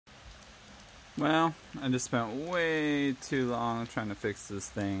Well, I just spent way too long trying to fix this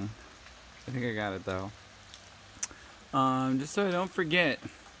thing. I think I got it though. Just so I don't forget,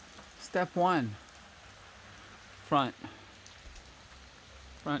 step one, front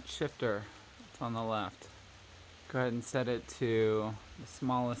shifter. It's on the left. Go ahead and set it to the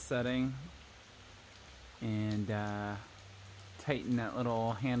smallest setting and tighten that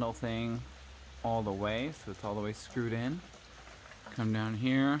little handle thing all the way so it's all the way screwed in. Come down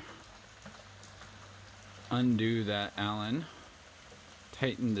here, undo that Allen,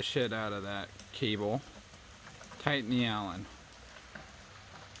 tighten the shit out of that cable, tighten the Allen.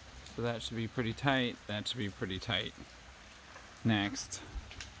 So that should be pretty tight, that should be pretty tight. Next,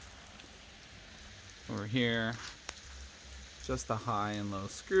 over here, just the high and low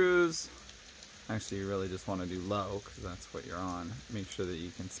screws. Actually, you really just want to do low because that's what you're on. Make sure that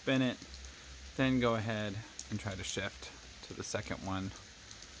you can spin it. Then go ahead and try to shift to the second one.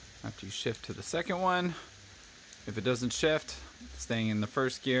 After you shift to the second one, if it doesn't shift, staying in the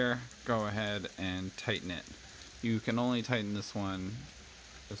first gear, go ahead and tighten it. You can only tighten this one,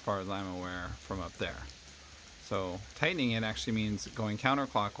 as far as I'm aware, from up there. So tightening it actually means going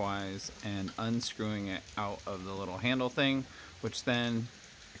counterclockwise and unscrewing it out of the little handle thing, which then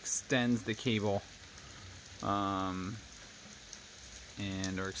extends the cable or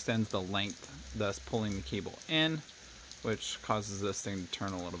extends the length, thus pulling the cable in, which causes this thing to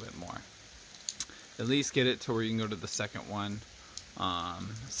turn a little bit more. At least get it to where you can go to the second one.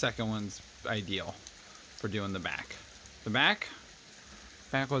 Second one's ideal for doing the back. The back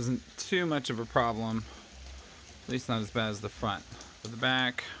wasn't too much of a problem, at least not as bad as the front. For the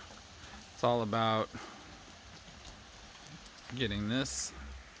back, it's all about getting this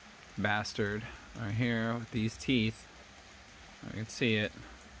bastard right here with these teeth, you can see it,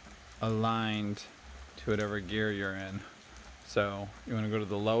 aligned to whatever gear you're in. So you want to go to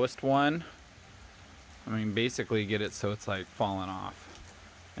the lowest one. I mean, basically get it so it's like falling off,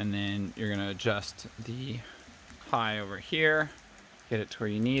 and then you're gonna adjust the high over here, get it to where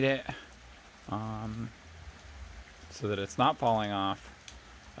you need it, so that it's not falling off,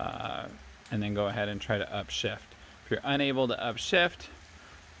 and then go ahead and try to upshift. If you're unable to upshift,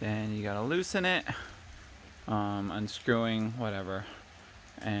 then you gotta loosen it, unscrewing, whatever,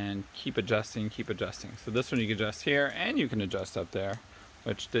 and keep adjusting, keep adjusting. So this one you can adjust here, and you can adjust up there,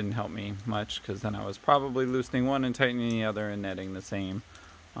 which didn't help me much because then I was probably loosening one and tightening the other and netting the same.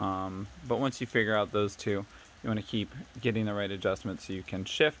 But once you figure out those two, you want to keep getting the right adjustment so you can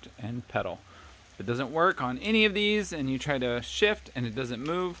shift and pedal. If it doesn't work on any of these and you try to shift and it doesn't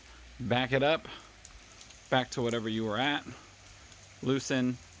move, back it up, back to whatever you were at,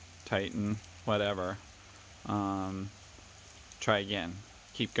 loosen, tighten, whatever. Try again,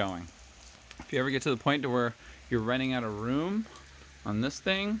 keep going. If you ever get to the point to where you're running out of room on this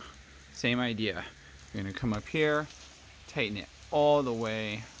thing, same idea. You're gonna come up here, tighten it all the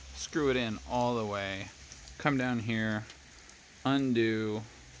way, screw it in all the way, come down here, undo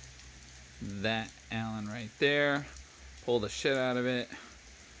that Allen right there, pull the shit out of it,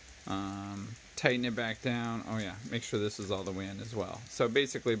 tighten it back down. Oh yeah, make sure this is all the way in as well. So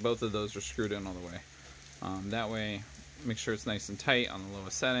basically both of those are screwed in all the way. That way, make sure it's nice and tight on the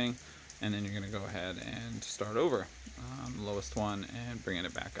lowest setting, and then you're gonna go ahead and start over the lowest one and bringing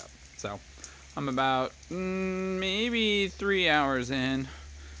it back up. So I'm about maybe 3 hours in,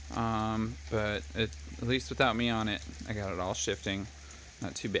 but at least without me on it, I got it all shifting.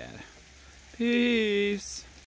 Not too bad. Peace.